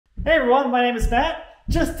Hey everyone, my name is Matt.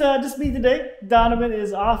 Just me today. Donovan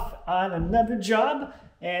is off on another job,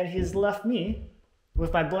 and he's left me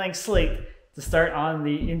with my blank slate to start on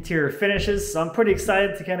the interior finishes. So I'm pretty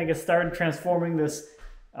excited to kind of get started transforming this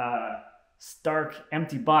stark,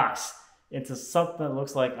 empty box into something that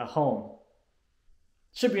looks like a home.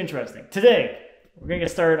 Should be interesting. Today, we're gonna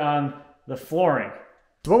get started on the flooring.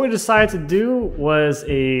 So what we decided to do was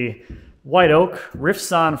a white oak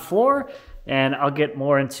Sawn floor. And I'll get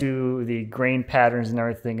more into the grain patterns and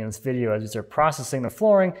everything in this video as we start processing the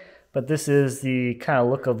flooring. But this is the kind of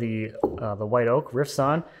look of the white oak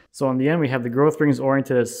Sawn. So on the end, we have the growth rings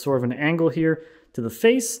oriented as sort of an angle here to the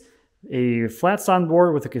face. A flat sawn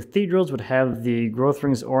board with the cathedrals would have the growth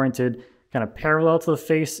rings oriented kind of parallel to the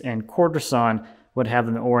face, and quarter sawn would have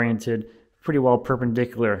them oriented pretty well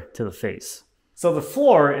perpendicular to the face. So the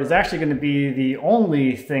floor is actually going to be the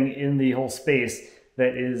only thing in the whole space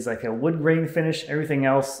that is like a wood grain finish. Everything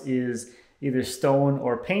else is either stone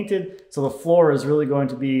or painted. So the floor is really going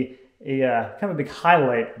to be a kind of a big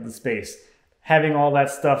highlight of the space. Having all that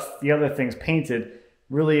stuff, the other things painted,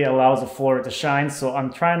 really allows the floor to shine. So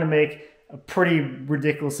I'm trying to make a pretty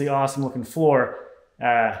ridiculously awesome looking floor.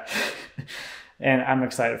 And I'm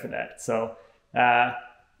excited for that. So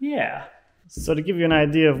yeah. So to give you an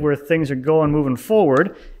idea of where things are going moving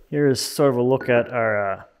forward, here is sort of a look at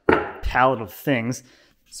our palette of things.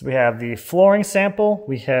 So we have the flooring sample,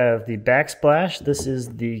 we have the backsplash. This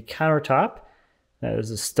is the countertop. That is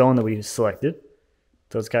the stone that we selected.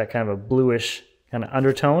 So it's got kind of a bluish kind of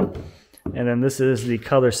undertone. And then this is the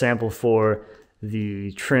color sample for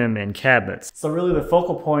the trim and cabinets. So really the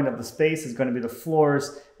focal point of the space is going to be the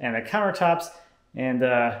floors and the countertops. And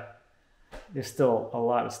there's still a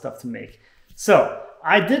lot of stuff to make. So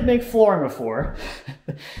I did make flooring before,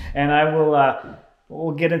 and I will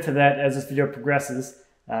we'll get into that as this video progresses,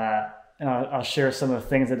 and I'll share some of the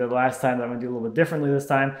things I did last time that I'm going to do a little bit differently this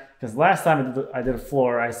time, because last time I did a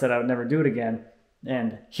floor, I said I would never do it again,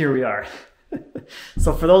 and here we are.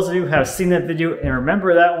 So for those of you who have seen that video and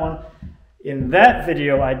remember that one, in that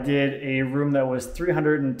video I did a room that was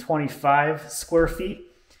 325 square feet,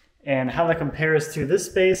 and how that compares to this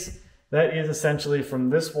space, that is essentially from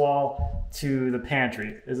this wall to the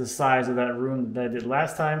pantry is the size of that room that I did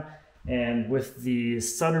last time. And with the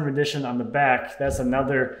sunroom addition on the back, that's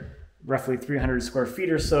another roughly 300 square feet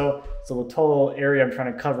or so. So the total area I'm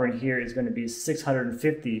trying to cover in here is going to be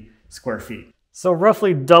 650 square feet. So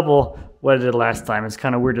roughly double what I did last time. It's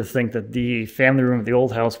kind of weird to think that the family room of the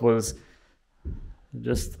old house was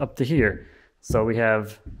just up to here. So we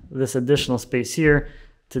have this additional space here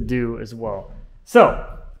to do as well.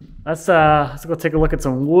 So let's go take a look at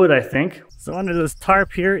some wood, I think. So under this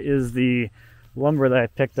tarp here is the lumber that I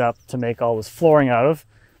picked up to make all this flooring out of.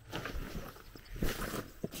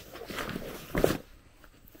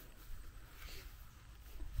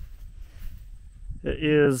 It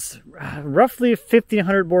is roughly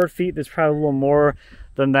 1,500 board feet. There's probably a little more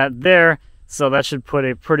than that there. So that should put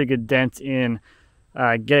a pretty good dent in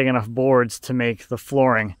getting enough boards to make the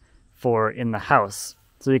flooring for in the house.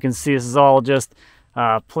 So you can see this is all just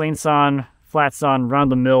plain sawn, flat sawn, round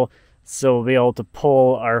the mill. So we'll be able to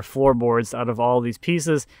pull our floorboards out of all these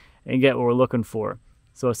pieces and get what we're looking for.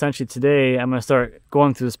 So essentially today I'm going to start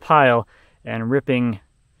going through this pile and ripping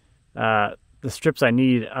the strips I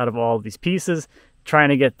need out of all of these pieces, trying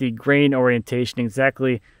to get the grain orientation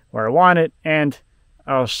exactly where I want it, and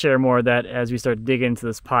I'll share more of that as we start digging into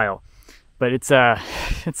this pile. But it's a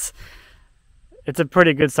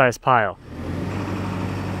pretty good sized pile.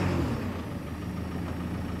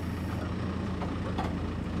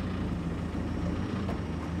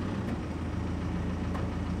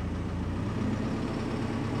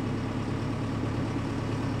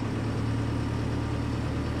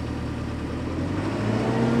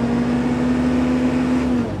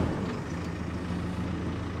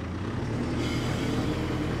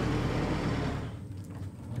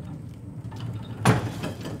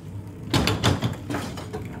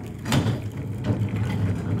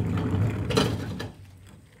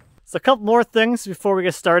 So a couple more things before we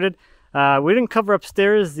get started. We didn't cover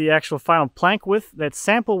upstairs the actual final plank width. That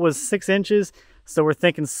sample was 6 inches, so we're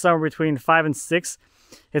thinking somewhere between 5 and 6.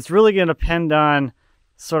 It's really going to depend on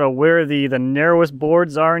sort of where the narrowest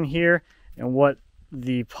boards are in here and what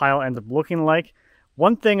the pile ends up looking like.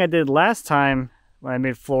 One thing I did last time when I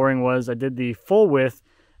made flooring was I did the full width,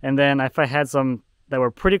 and then if I had some that were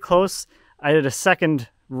pretty close, I did a second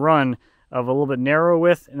run of a little bit narrower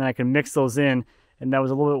width, and then I can mix those in. And that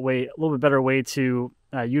was a little bit better way to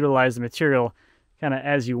utilize the material kind of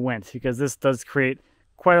as you went, because this does create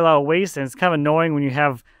quite a lot of waste, and it's kind of annoying when you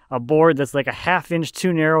have a board that's like a 1/2 inch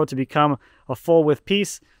too narrow to become a full width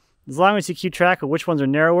piece. As long as you keep track of which ones are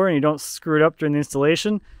narrower and you don't screw it up during the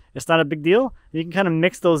installation, it's not a big deal. You can kind of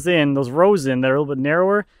mix those rows in that are a little bit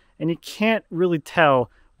narrower, and you can't really tell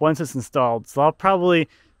once it's installed. So I'll probably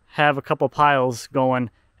have a couple piles going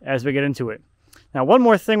as we get into it. Now, one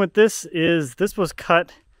more thing with this is this was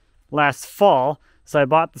cut last fall. So I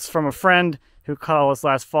bought this from a friend who cut all this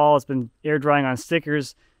last fall. It's been air drying on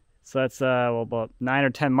stickers. So that's well, about 9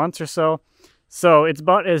 or 10 months or so. So it's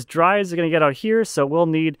about as dry as it's going to get out here. So we'll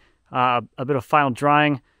need a bit of final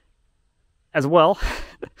drying as well.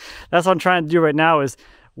 That's what I'm trying to do right now, is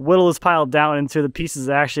whittle this pile down into the pieces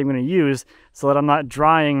that actually I'm going to use, so that I'm not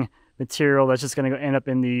drying material that's just going to end up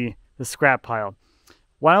in the scrap pile.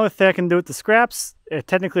 One other thing I can do with the scraps,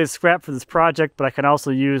 technically it's scrap for this project, but I can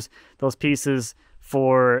also use those pieces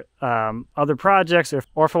for other projects,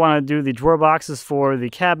 or if I want to do the drawer boxes for the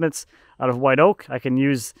cabinets out of white oak, I can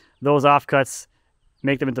use those offcuts,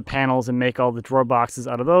 make them into panels, and make all the drawer boxes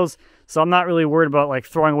out of those. So I'm not really worried about like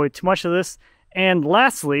throwing away too much of this. And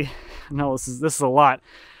lastly, no, this is a lot.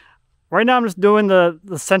 Right now I'm just doing the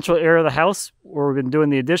central area of the house where we've been doing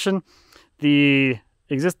the addition. The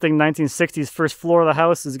existing 1960s first floor of the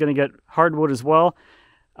house is going to get hardwood as well.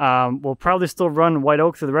 We'll probably still run white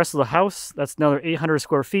oak through the rest of the house. That's another 800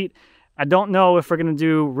 square feet. I don't know if we're going to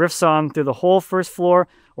do rift sawn through the whole first floor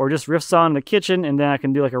or just rift sawn in the kitchen, and then I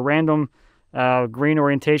can do like a random green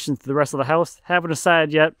orientation to the rest of the house. Haven't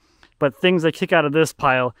decided yet, but things that kick out of this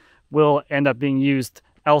pile will end up being used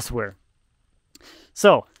elsewhere.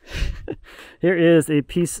 So here is a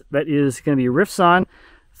piece that is going to be rift sawn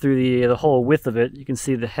through the whole width of it. You can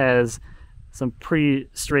see that it has some pretty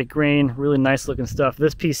straight grain, really nice looking stuff.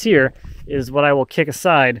 This piece here is what I will kick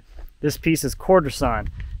aside. This piece is quarter sawn,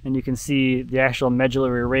 and you can see the actual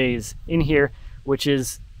medullary rays in here, which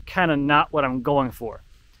is kind of not what I'm going for.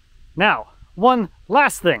 Now, one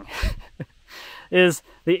last thing is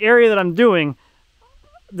the area that I'm doing,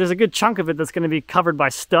 there's a good chunk of it that's going to be covered by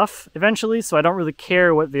stuff eventually, so I don't really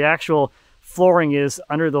care what the actual flooring is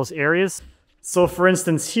under those areas. So for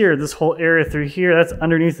instance here, this whole area through here, that's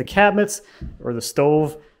underneath the cabinets or the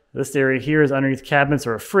stove. This area here is underneath cabinets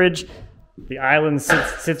or a fridge. The island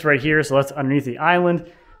sits right here, so that's underneath the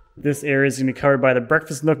island. This area is going to be covered by the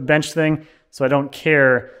breakfast nook bench thing, so I don't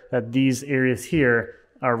care that these areas here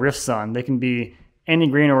are rift sawn. They can be any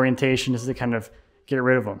grain orientation just to kind of get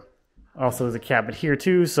rid of them. Also, there's a cabinet here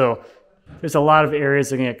too, so there's a lot of areas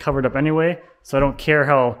that are going to get covered up anyway, so I don't care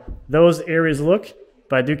how those areas look,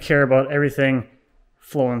 but I do care about everything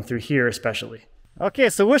flowing through here especially. Okay,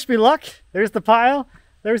 so wish me luck. There's the pile,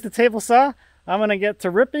 there's the table saw. I'm going to get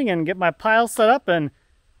to ripping and get my pile set up, and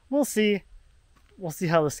we'll see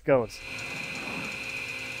how this goes.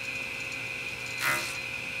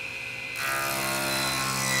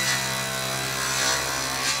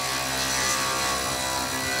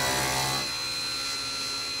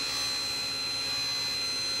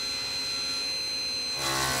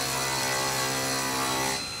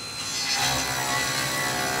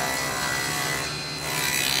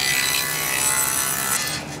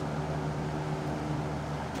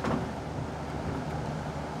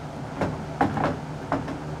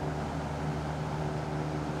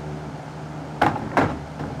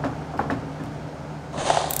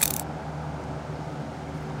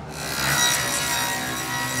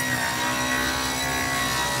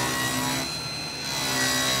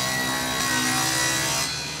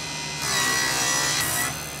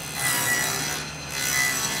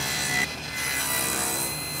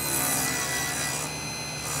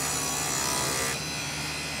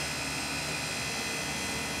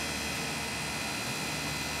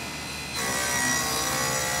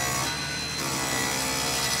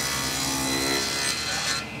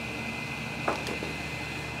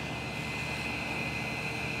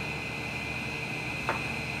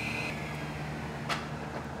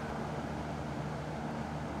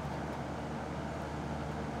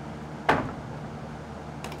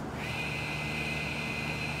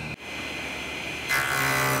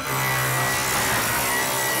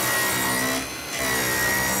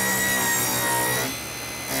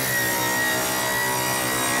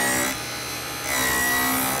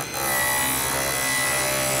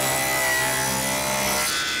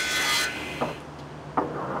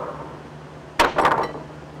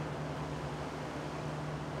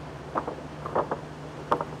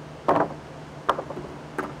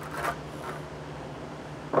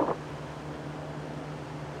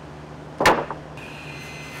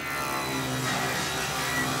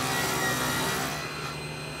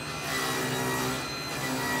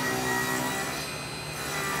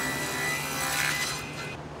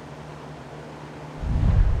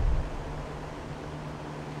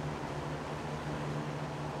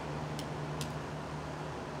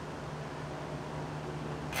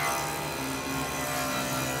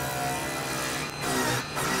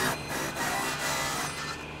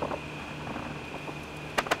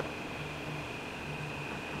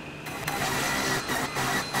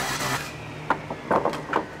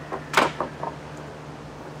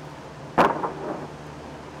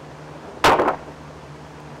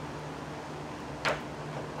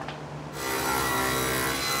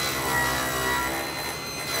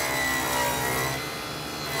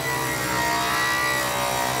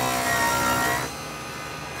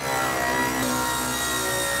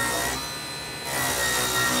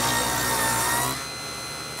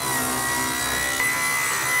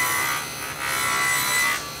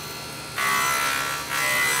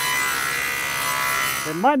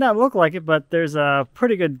 It might not look like it, but there's a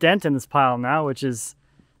pretty good dent in this pile now, which is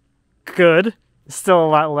good. There's still a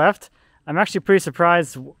lot left. I'm actually pretty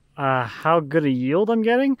surprised how good a yield I'm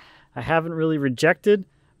getting. I haven't really rejected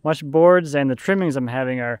much boards, and the trimmings I'm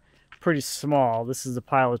having are pretty small. This is a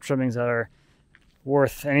pile of trimmings that are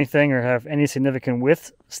worth anything or have any significant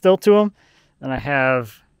width still to them. And I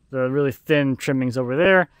have the really thin trimmings over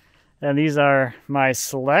there. And these are my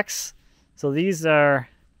selects. So these are,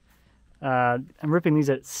 I'm ripping these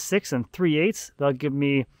at 6 3/8. That'll give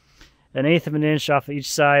me 1/8 of an inch off of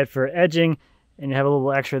each side for edging. And you have a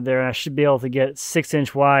little extra there. And I should be able to get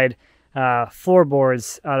 6-inch wide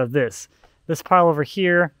floorboards out of this. This pile over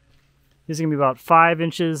here, these are going to be about 5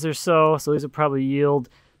 inches or so. So these will probably yield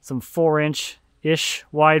some 4-inch-ish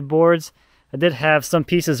wide boards. I did have some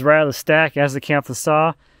pieces right out of the stack as they came off the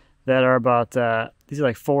saw that are about, these are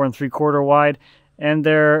like 4 3/4 wide. And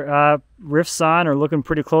they're rift sawn or looking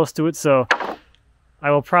pretty close to it. So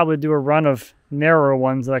I will probably do a run of narrower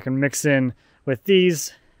ones that I can mix in with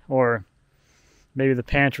these, or maybe the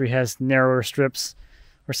pantry has narrower strips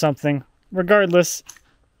or something. Regardless,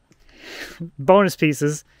 bonus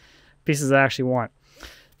pieces I actually want.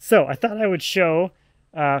 So I thought I would show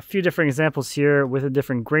a few different examples here with the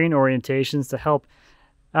different grain orientations to help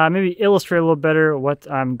maybe illustrate a little better what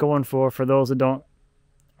I'm going for those that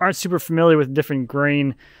aren't super familiar with different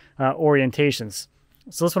grain orientations.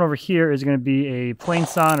 So this one over here is going to be a plain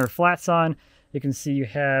sawn or flat sawn. You can see you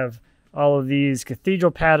have all of these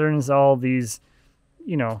cathedral patterns, all these,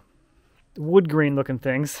 you know, wood grain looking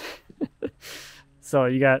things. So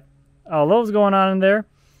you got all those going on in there.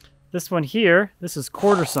 This one here, this is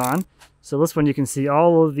quarter sawn. So this one you can see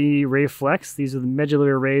all of the ray flex. These are the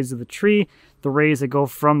medullary rays of the tree, the rays that go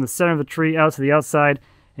from the center of the tree out to the outside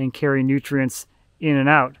and carry nutrients in and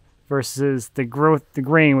out, versus the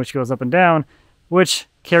grain, which goes up and down, which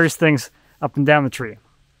carries things up and down the tree.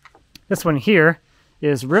 This one here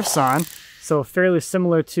is rift sawn, so fairly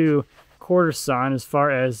similar to quarter sawn as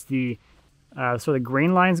far as the sort of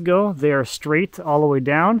grain lines go. They are straight all the way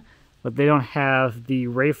down, but they don't have the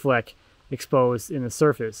ray fleck exposed in the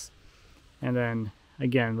surface. And then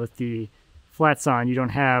again, with the flat sawn, you don't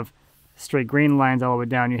have straight grain lines all the way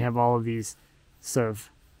down. You have all of these sort of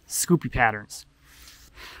scoopy patterns.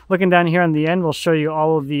 Looking down here on the end, we'll show you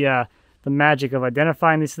all of the magic of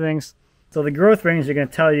identifying these things. So the growth rings are going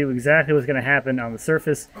to tell you exactly what's going to happen on the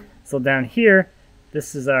surface. So down here,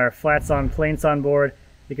 this is our flat sawn, plain sawn board.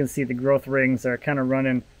 You can see the growth rings are kind of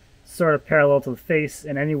running sort of parallel to the face,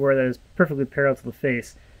 and anywhere that is perfectly parallel to the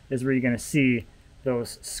face is where you're going to see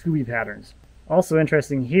those Scooby patterns. Also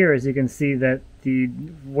interesting here is you can see that the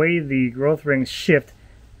way the growth rings shift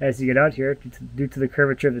as you get out here, due to the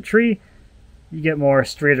curvature of the tree, you get more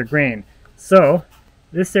straighter grain. So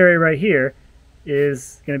this area right here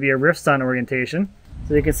is going to be a rift sawn orientation.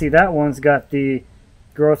 So you can see that one's got the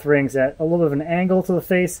growth rings at a little bit of an angle to the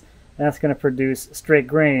face, and that's going to produce straight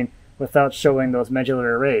grain without showing those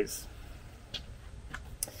medullary rays.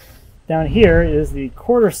 Down here is the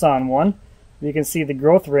quarter sawn one. You can see the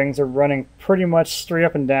growth rings are running pretty much straight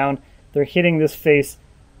up and down. They're hitting this face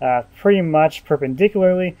pretty much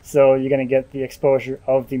perpendicularly, so you're going to get the exposure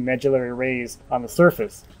of the medullary rays on the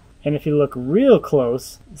surface. And if you look real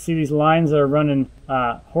close, see these lines that are running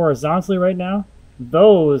horizontally right now?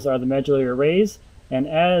 Those are the medullary rays, and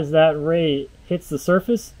as that ray hits the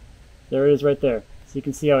surface, there it is right there. So you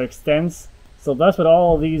can see how it extends. So that's what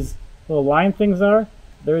all of these little line things are.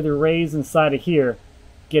 They're the rays inside of here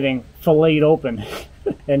getting filleted open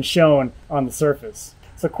and shown on the surface.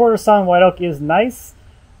 So quarter sawn white oak is nice.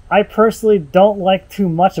 I personally don't like too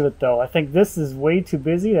much of it though. I think this is way too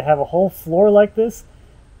busy to have a whole floor like this.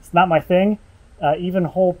 It's not my thing. Even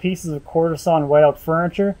whole pieces of quarter sawn white oak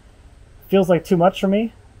furniture feels like too much for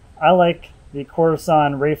me. I like the quarter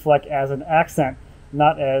sawn ray fleck as an accent,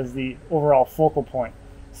 not as the overall focal point.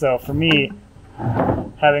 So for me,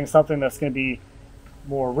 having something that's going to be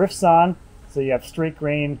more rift sawn, so you have straight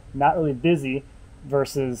grain, not really busy,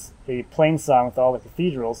 versus a plain sawn with all the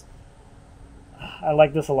cathedrals, I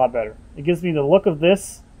like this a lot better. It gives me the look of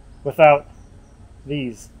this without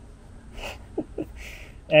these.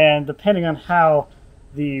 And depending on how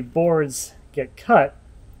the boards get cut,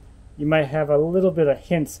 you might have a little bit of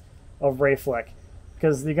hints of ray fleck,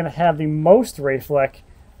 because you're going to have the most ray fleck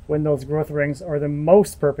when those growth rings are the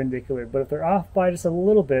most perpendicular. But if they're off by just a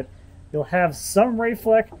little bit, you'll have some ray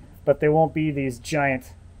fleck, but they won't be these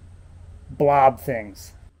giant blob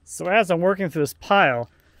things. So as I'm working through this pile,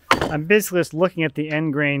 I'm basically just looking at the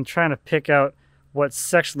end grain, trying to pick out what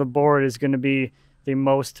section of the board is going to be the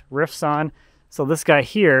most rift sawn. So this guy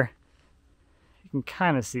here, you can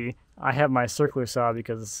kind of see, I have my circular saw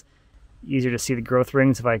because easier to see the growth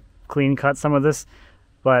rings if I clean cut some of this.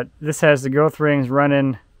 But this has the growth rings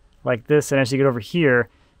running like this, and as you get over here,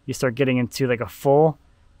 you start getting into like a full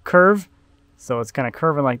curve. So it's kind of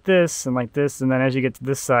curving like this, and then as you get to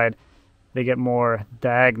this side, they get more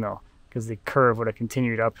diagonal because the curve would have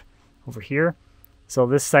continued up over here. So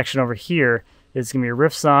this section over here is going to be a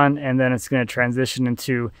rift sawn, and then it's going to transition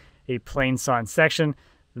into a plain sawn section.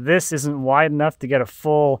 This isn't wide enough to get a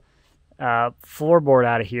full floorboard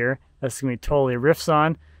out of here. That's going to be totally rift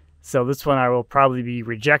sawn. So this one I will probably be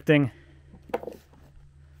rejecting.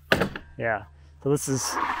 Yeah, so this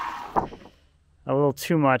is a little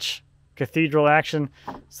too much cathedral action.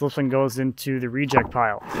 So this one goes into the reject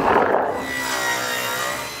pile.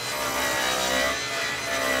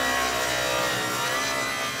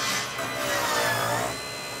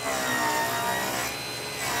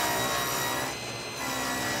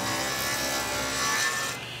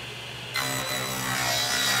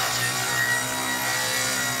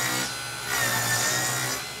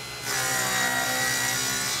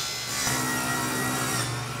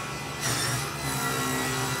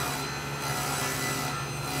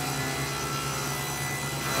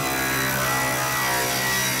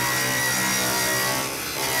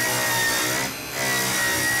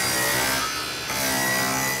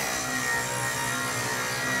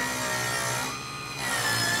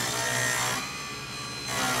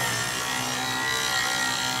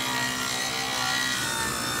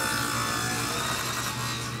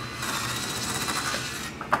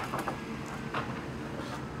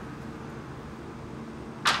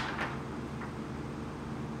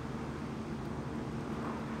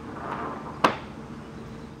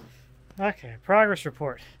 Okay, progress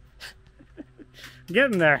report.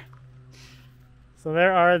 Getting there. So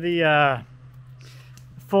there are the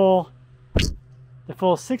full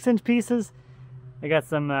 6-inch pieces. I got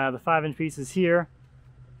some the 5-inch pieces here.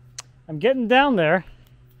 I'm getting down there,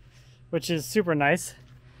 which is super nice.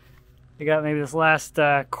 I got maybe this last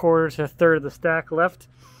quarter to a third of the stack left.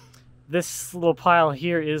 This little pile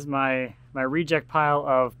here is my reject pile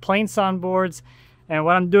of plain sawn boards. And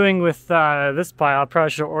what I'm doing with this pile, I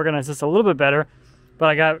probably should have organized this a little bit better, but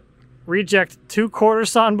I got reject 2/4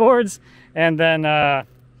 sawn boards, and then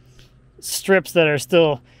strips that are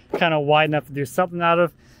still kind of wide enough to do something out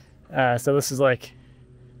of. So this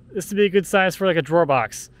would be a good size for like a drawer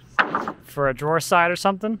box, for a drawer side or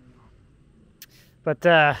something. But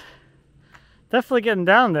definitely getting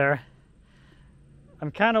down there.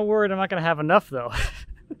 I'm kind of worried I'm not going to have enough though,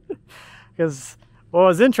 because what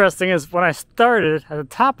was interesting is when I started at the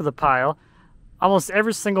top of the pile, almost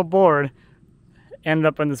every single board ended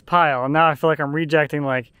up in this pile. And now I feel like I'm rejecting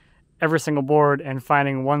like every single board and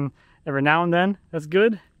finding one every now and then. That's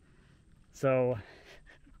good. So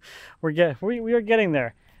we are getting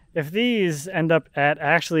there. If these end up at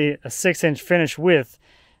actually a 6-inch finish width,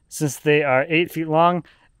 since they are 8 feet long,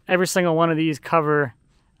 every single one of these cover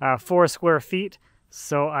 4 square feet.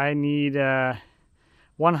 So I need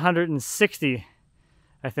 160,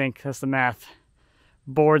 I think that's the math,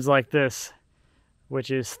 boards like this,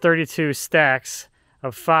 which is 32 stacks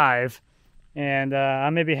of 5, and I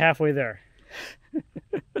may be halfway there.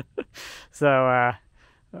 So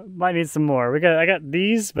might need some more. I got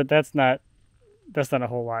these, but that's not a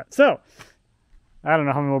whole lot. So I don't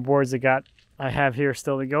know how many more boards I have here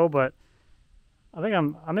still to go, but I think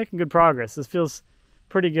I'm making good progress. This feels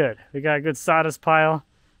pretty good. We got a good sawdust pile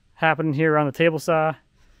happening here around the table saw.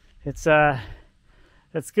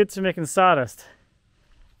 It's good to making sawdust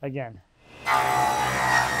again.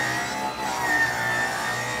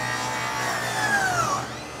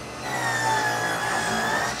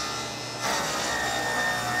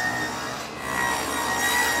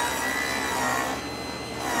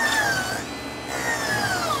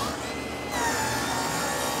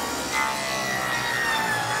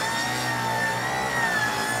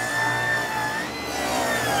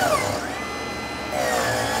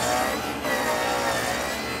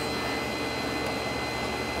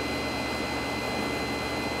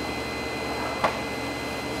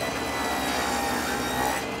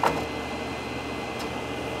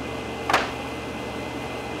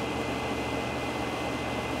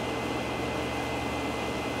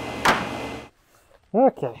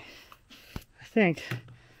 Okay, I think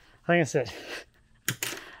that's it.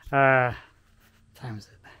 Time is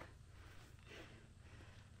it?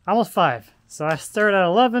 Almost 5. So I started at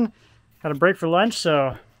 11, had a break for lunch,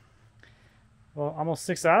 so well, almost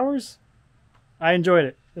 6 hours. I enjoyed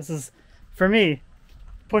it. This is, for me,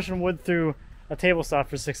 pushing wood through a table saw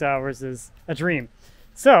for 6 hours is a dream.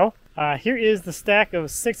 So here is the stack of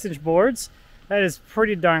 6-inch boards. That is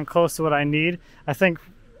pretty darn close to what I need. I think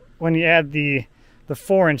when you add the the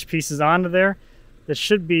 4-inch pieces onto there. This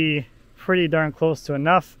should be pretty darn close to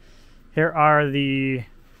enough. Here are the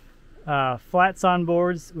flat sawn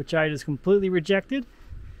boards, which I just completely rejected.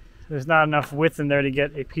 There's not enough width in there to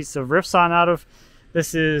get a piece of rift sawn out of.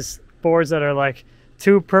 This is boards that are like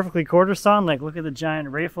 2 perfectly quarter sawn. Like, look at the giant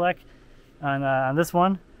Rayfleck on this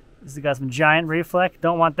one. This has got some giant Rayfleck.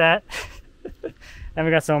 Don't want that. And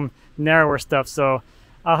we got some narrower stuff. So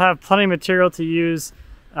I'll have plenty of material to use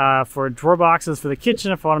for drawer boxes for the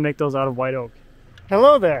kitchen if I want to make those out of white oak.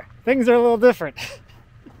 Hello there. Things are a little different.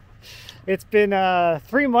 It's been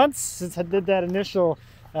 3 months since I did that initial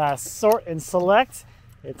sort and select.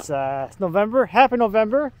 It's November. Happy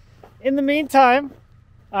November. In the meantime,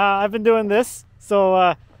 I've been doing this.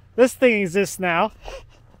 So this thing exists now.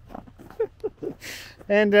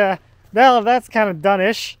 And now that's kind of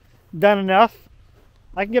done-ish, done enough,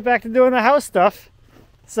 I can get back to doing the house stuff.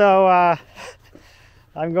 So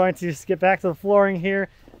I'm going to just get back to the flooring here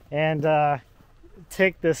and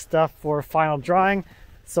take this stuff for final drying.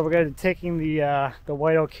 So we're going to be taking the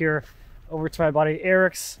white oak here over to my buddy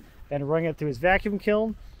Eric's and running it through his vacuum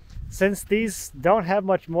kiln. Since these don't have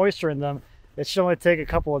much moisture in them, it should only take a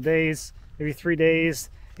couple of days, maybe 3 days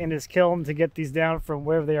in his kiln to get these down from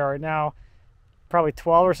wherever they are right now, probably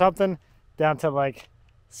 12 or something, down to like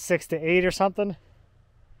 6 to 8 or something.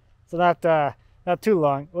 So not too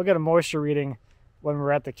long. We'll get a moisture reading when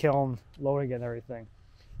we're at the kiln loading it and everything.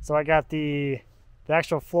 So I got the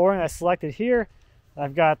actual flooring I selected here.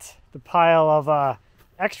 I've got the pile of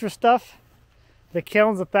extra stuff. The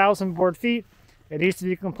kiln's 1,000 board feet. It needs to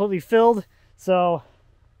be completely filled. So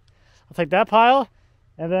I'll take that pile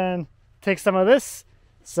and then take some of this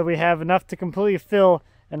so we have enough to completely fill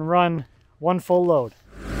and run one full load.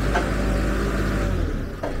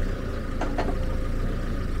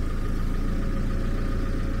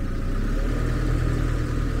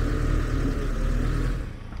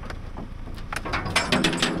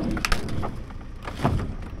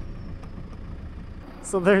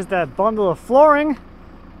 So there's that bundle of flooring,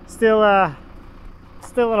 still in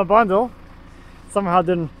a bundle. Somehow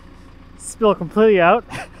didn't spill completely out.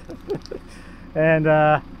 And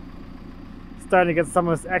starting to get some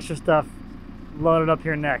of this extra stuff loaded up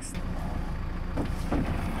here next.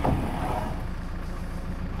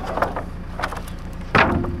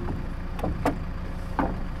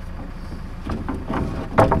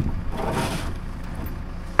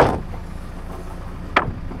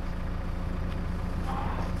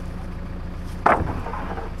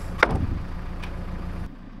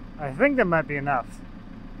 I think that might be enough.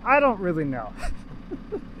 I don't really know.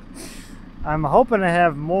 I'm hoping to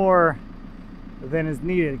have more than is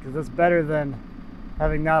needed because it's better than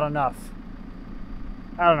having not enough.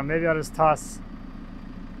 I don't know, maybe I'll just toss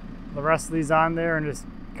the rest of these on there and just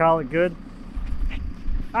call it good.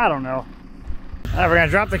 I don't know. All right, we're gonna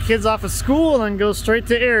drop the kids off at school and then go straight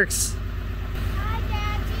to Eric's. Hi,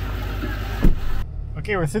 Daddy.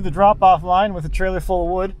 Okay, we're through the drop-off line with a trailer full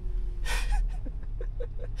of wood.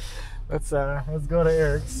 Let's go to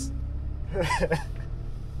Eric's.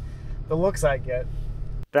 The looks I get.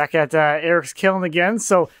 Back at Eric's kiln again.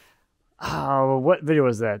 So, what video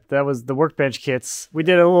was that? That was the workbench kits. We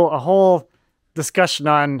did a whole discussion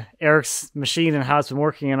on Eric's machine and how it's been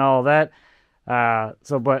working and all of that.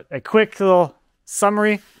 But a quick little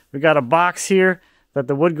summary. We got a box here that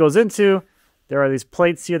the wood goes into. There are these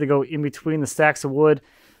plates here that go in between the stacks of wood.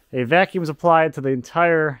 A vacuum is applied to the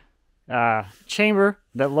entire chamber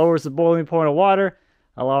that lowers the boiling point of water,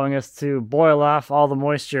 allowing us to boil off all the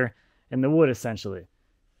moisture in the wood essentially.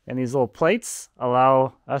 And these little plates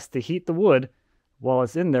allow us to heat the wood while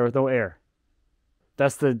it's in there with no air.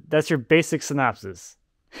 That's your basic synopsis.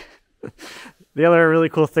 The other really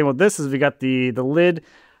cool thing with this is we got the lid,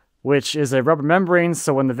 which is a rubber membrane,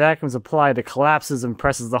 so when the vacuum is applied, it collapses and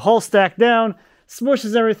presses the whole stack down,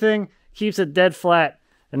 smushes everything, keeps it dead flat,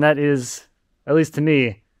 and that is, at least to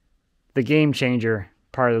me, the game changer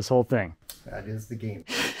part of this whole thing. That is the game.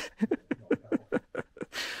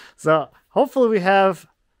 So hopefully we have,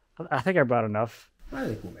 I think I brought enough. I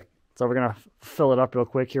think we'll make it. So we're gonna fill it up real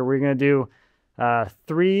quick here. We're gonna do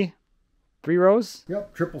three rows.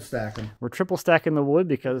 Yep, triple stack them. We're triple stacking the wood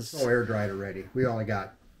because So air dried already. We only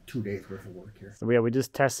got 2 days worth of work here. so we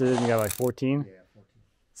just tested it and we got like 14. Yeah, 14.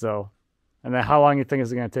 So, and then how long you think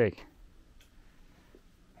is it gonna take?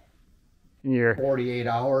 You're 48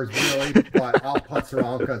 hours really, but I'll putz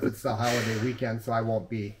around because it's the holiday weekend, so I won't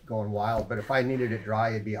be going wild. But if I needed it dry,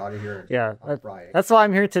 it'd be out of here yeah. on Friday. That's why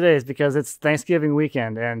I'm here today is because it's Thanksgiving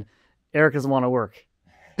weekend and Eric doesn't want to work.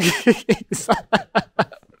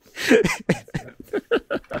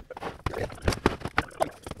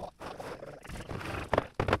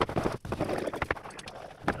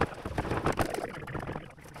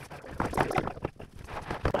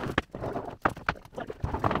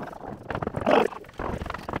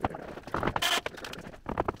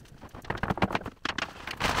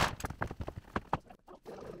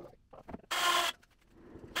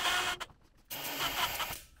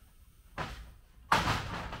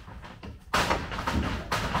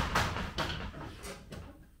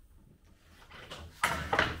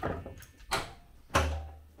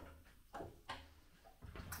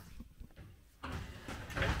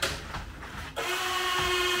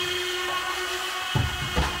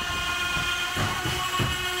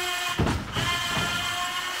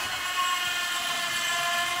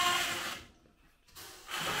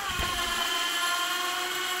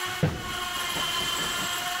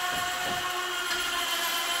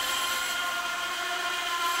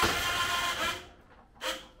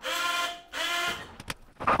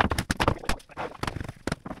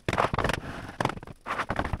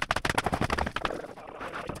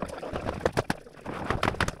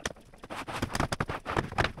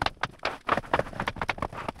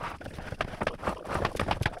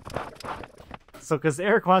 So because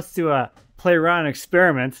Eric wants to play around and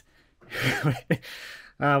experiment,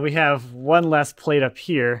 we have one less plate up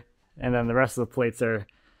here, and then the rest of the plates are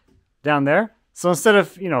down there. So instead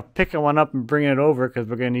of, picking one up and bringing it over, because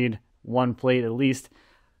we're going to need one plate at least,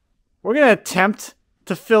 we're going to attempt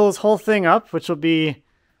to fill this whole thing up, which will be,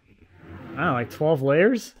 I don't know, like 12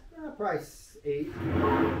 layers? Yeah, probably 8.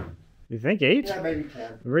 You think 8? Yeah, maybe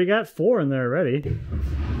 10. We already got 4 in there already.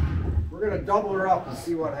 We're going to double her up and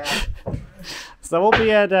see what happens. So we'll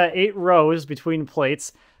be at 8 rows between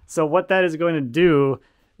plates. So what that is going to do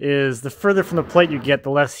is the further from the plate you get, the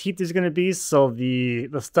less heat there's going to be. So the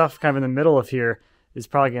stuff kind of in the middle of here is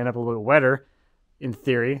probably going to end up a little bit wetter, in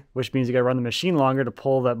theory, which means you got to run the machine longer to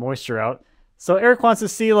pull that moisture out. So Eric wants to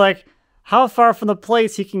see, like, how far from the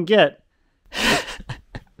plates he can get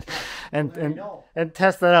and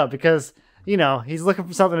test that out, because, he's looking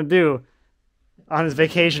for something to do on his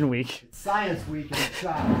vacation week. It's science week in the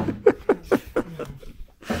shop.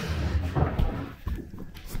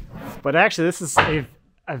 But actually, this is a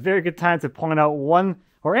very good time to point out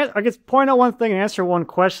point out one thing and answer one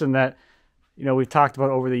question that, we've talked about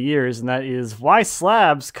over the years, and that is why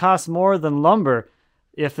slabs cost more than lumber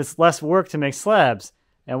if it's less work to make slabs.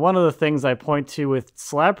 And one of the things I point to with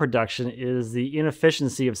slab production is the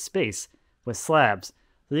inefficiency of space with slabs.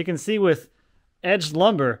 So you can see with edged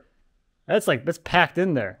lumber, that's packed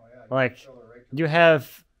in there. You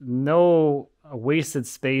have no wasted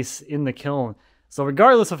space in the kiln. So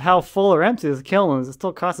regardless of how full or empty the kiln is, it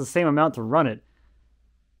still costs the same amount to run it.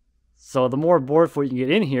 So the more board foot you can get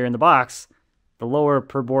in here in the box, the lower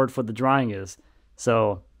per board foot the drying is.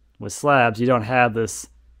 So with slabs, you don't have this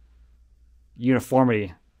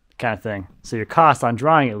uniformity kind of thing. So your cost on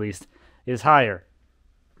drying, at least, is higher.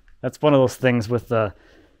 That's one of those things with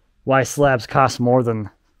why slabs cost more than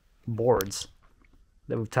boards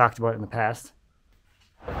that we've talked about in the past.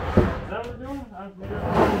 Is that what we're doing?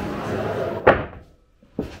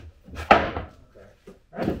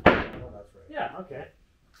 Yeah, okay.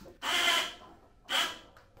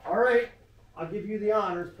 All right, I'll give you the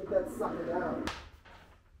honors. Put that sucker down.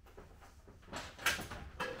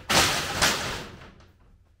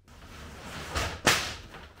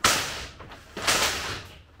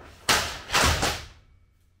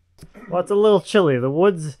 Well, it's a little chilly. The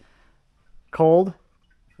wood's cold.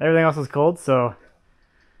 Everything else is cold, so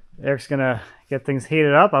Eric's gonna get things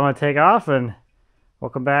heated up. I'm gonna take off, and we'll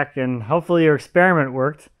come back, and hopefully your experiment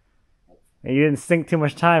worked and you didn't sink too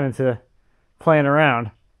much time into playing around.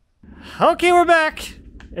 Okay, we're back.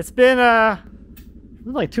 It's been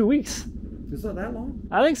like 2 weeks. Is it that long?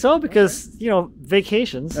 I think so, because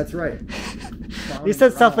vacations. That's right. You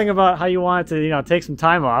said something about how you wanted to take some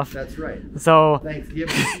time off. That's right. So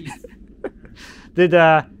Thanksgiving.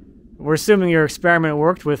 We're assuming your experiment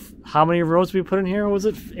worked with how many rows we put in here? Was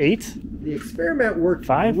it 8? The experiment worked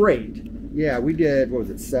 5? Great. Yeah, we did, what was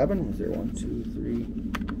it, 7? Was there 1, 2,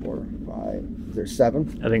 3, 4, 5? Was there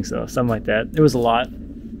 7? I think so, something like that. It was a lot.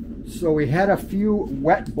 So we had a few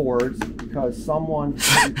wet boards because someone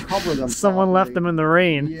didn't cover them. Someone left them in the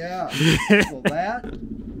rain. Yeah. So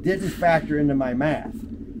that didn't factor into my math.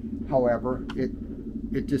 However,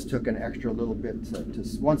 it just took an extra little bit to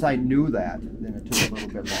once I knew that, then it took a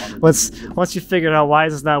little bit longer. Once you figured out why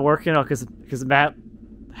this not working, because Matt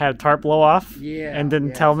had a tarp blow off and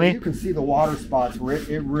didn't tell me. You can see the water spots where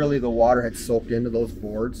the water had soaked into those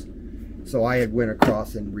boards. So I had went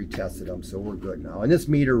across and retested them, so we're good now. And this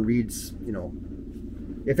meter reads,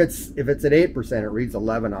 if it's at 8%, it reads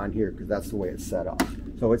 11 on here because that's the way it's set up.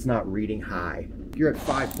 So it's not reading high. You're at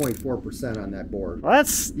 5.4% on that board. Well,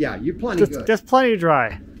 you're plenty good. That's plenty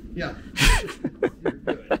dry. Yeah. You're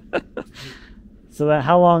good. So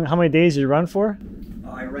how many days did you run for?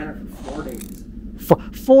 I ran it for 4 days.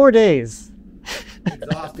 4 days.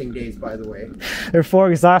 Exhausting days, by the way. There are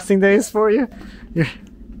 4 exhausting days for you?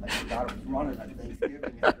 I forgot it was running on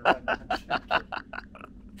Thanksgiving.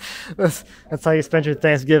 That's how you spend your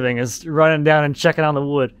Thanksgiving, is running down and checking on the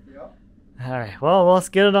wood. Yep. All right, well, let's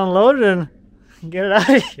get it unloaded and get it out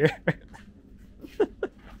of here. Look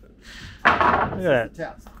at that.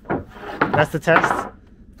 Test. That's the test?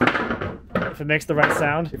 If it makes the right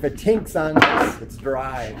sound? If it tinks on this, it's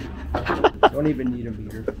dry. Don't even need a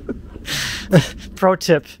meter. Pro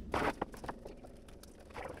tip.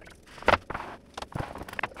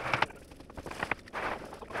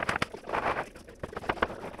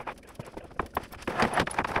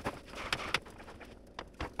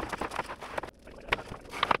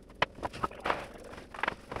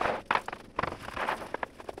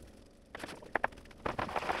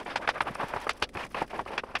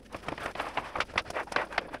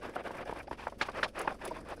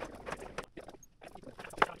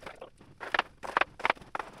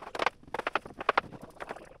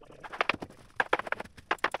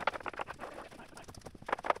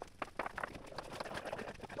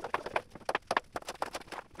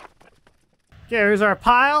 Okay, here's our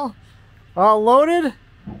pile, all loaded.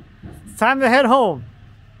 It's time to head home.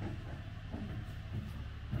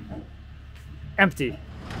 Empty.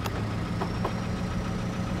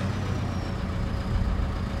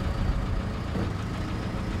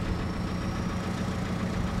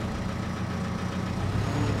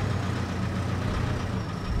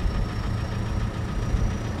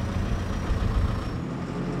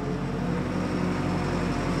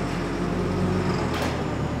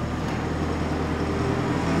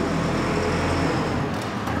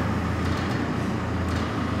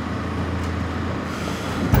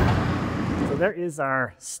 There is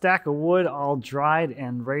our stack of wood all dried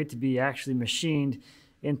and ready to be actually machined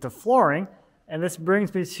into flooring. And this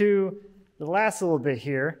brings me to the last little bit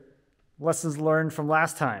here, lessons learned from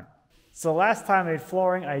last time. So last time I made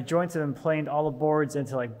flooring, I jointed and planed all the boards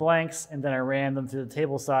into like blanks, and then I ran them through the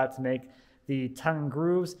table saw to make the tongue and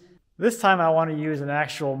grooves. This time I want to use an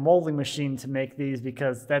actual molding machine to make these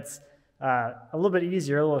because that's a little bit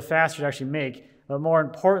easier, a little bit faster to actually make, but more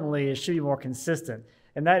importantly, it should be more consistent.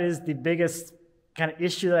 And that is the biggest kind of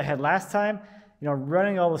issue that I had last time. You know,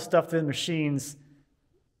 running all the stuff through the machines,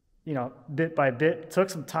 you know, bit by bit took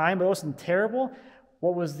some time, but it wasn't terrible.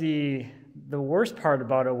 What was the worst part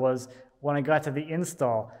about it was when I got to the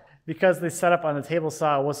install. Because the setup on the table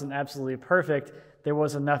saw wasn't absolutely perfect, there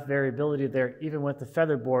was enough variability there, even with the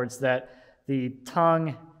feather boards, that the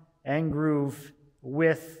tongue and groove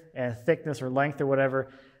width and thickness or length or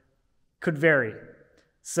whatever could vary.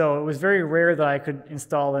 So it was very rare that I could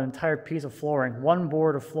install an entire piece of flooring, one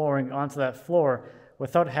board of flooring onto that floor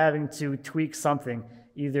without having to tweak something,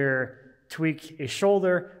 either tweak a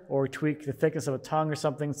shoulder or tweak the thickness of a tongue or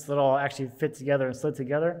something so that it all actually fit together and slid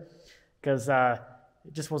together, because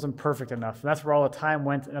it just wasn't perfect enough. And that's where all the time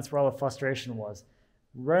went, and that's where all the frustration was.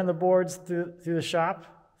 Running the boards through the shop,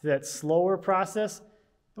 through that slower process,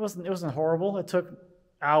 it wasn't horrible. It took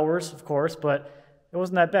hours, of course, but it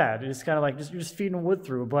wasn't that bad. It's kind of like you're just feeding wood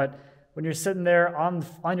through. But when you're sitting there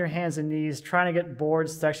on your hands and knees trying to get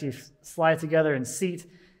boards to actually slide together and seat,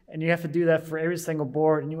 and you have to do that for every single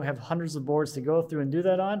board, and you have hundreds of boards to go through and do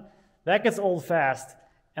that on, that gets old fast,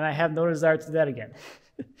 and I have no desire to do that again.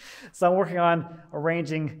 So I'm working on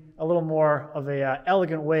arranging a little more of a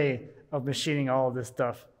elegant way of machining all of this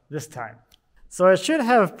stuff this time. So I should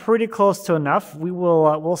have pretty close to enough.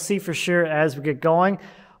 We'll see for sure as we get going,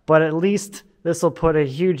 but at least this will put a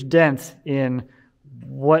huge dent in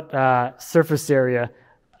what surface area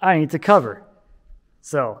I need to cover.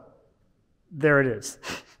 So there it is.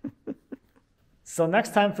 So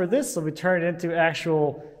next time for this, we'll be turning it into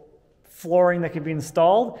actual flooring that can be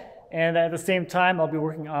installed. And at the same time, I'll be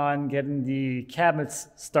working on getting the cabinets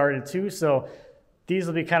started too. So these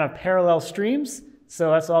will be kind of parallel streams.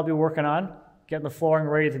 So that's what I'll be working on, getting the flooring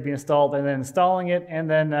ready to be installed and then installing it, and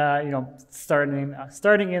then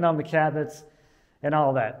starting in on the cabinets and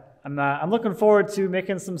all that. I'm looking forward to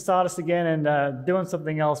making some sawdust again and doing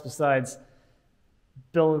something else besides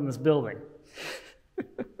building this building.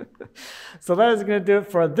 So that is going to do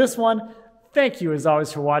it for this one. Thank you as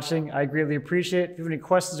always for watching. I greatly appreciate it. If you have any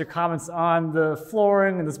questions or comments on the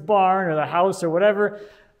flooring in this barn or the house or whatever,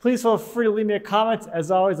 please feel free to leave me a comment.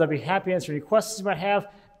 As always, I'll be happy to answer any questions you might have.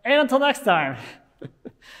 And until next time,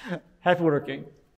 happy woodworking.